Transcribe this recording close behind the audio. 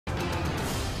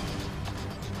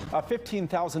A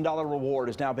 $15,000 reward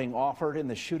is now being offered in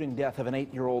the shooting death of an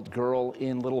 8-year-old girl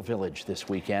in Little Village this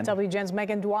weekend. WGN's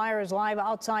Megan Dwyer is live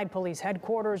outside police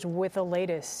headquarters with the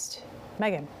latest.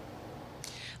 Megan.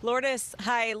 Lourdes,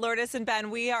 hi, Lourdes and Ben.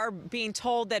 We are being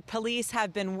told that police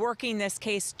have been working this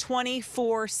case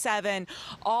 24/7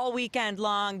 all weekend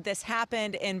long. This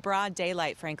happened in broad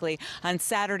daylight, frankly, on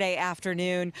Saturday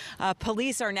afternoon.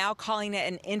 Police are now calling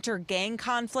it an inter-gang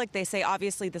conflict. They say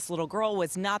obviously this little girl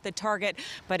was not the target,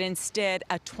 but instead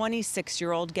a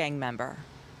 26-year-old gang member.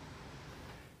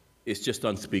 It's just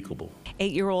unspeakable.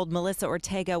 8-year-old Melissa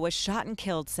Ortega was shot and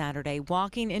killed Saturday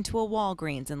walking into a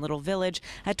Walgreens in Little Village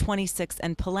at 26th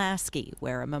and Pulaski,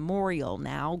 where a memorial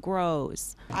now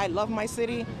grows. I love my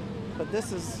city, but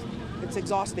it's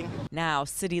exhausting. Now,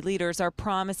 city leaders are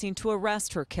promising to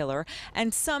arrest her killer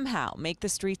and somehow make the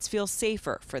streets feel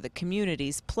safer for the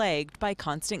communities plagued by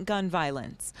constant gun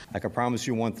violence. I can promise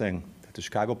you one thing, that the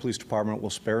Chicago Police Department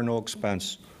will spare no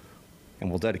expense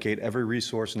and will dedicate every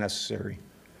resource necessary.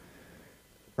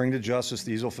 Bring to justice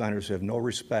these offenders who have no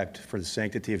respect for the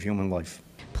sanctity of human life.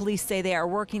 Police say they are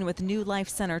working with New Life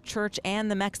Center Church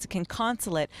and the Mexican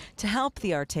Consulate to help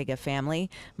the Ortega family.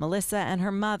 Melissa and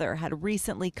her mother had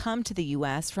recently come to the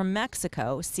U.S. from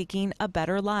Mexico seeking a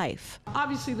better life.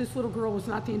 Obviously, this little girl was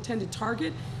not the intended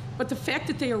target, but the fact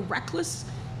that they are reckless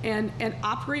and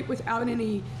operate without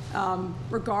any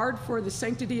regard for the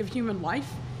sanctity of human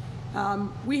life,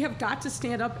 we have got to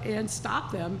stand up and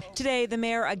stop them. Today, the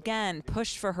mayor again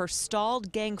pushed for her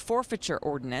stalled gang forfeiture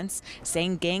ordinance,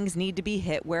 saying gangs need to be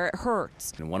hit where it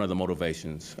hurts. And one of the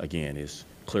motivations, again, is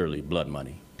clearly blood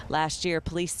money. Last year,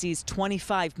 police seized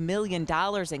 $25 million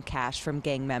in cash from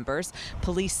gang members.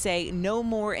 Police say no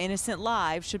more innocent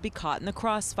lives should be caught in the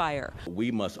crossfire.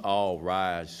 We must all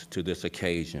rise to this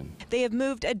occasion. They have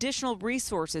moved additional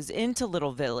resources into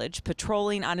Little Village,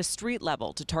 patrolling on a street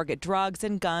level to target drugs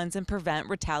and guns and prevent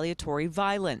retaliatory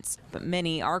violence. But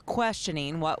many are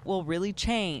questioning what will really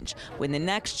change when the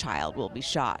next child will be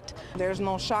shot. There's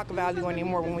no shock value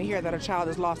anymore when we hear that a child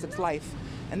has lost its life,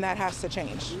 and that has to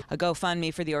change. A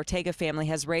GoFundMe for the Ortega family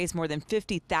has raised more than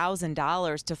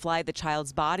 $50,000 to fly the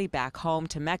child's body back home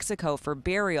to Mexico for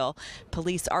burial.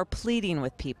 Police are pleading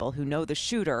with people who know the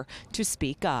shooter to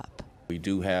speak up. We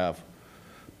do have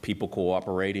people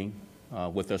cooperating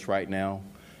with us right now,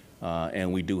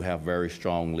 and we do have very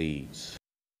strong leads.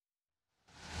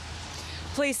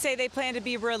 Police say they plan to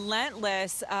be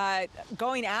relentless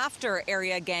going after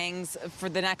area gangs for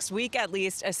the next week at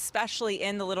least, especially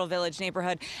in the Little Village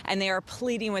neighborhood. And they are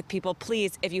pleading with people,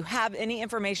 please, if you have any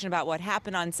information about what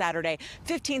happened on Saturday,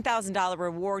 $15,000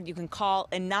 reward. You can call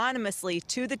anonymously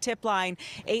to the tip line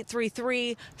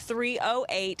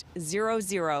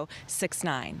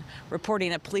 833-308-0069.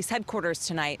 Reporting at police headquarters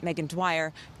tonight, Megan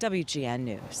Dwyer, WGN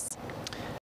News.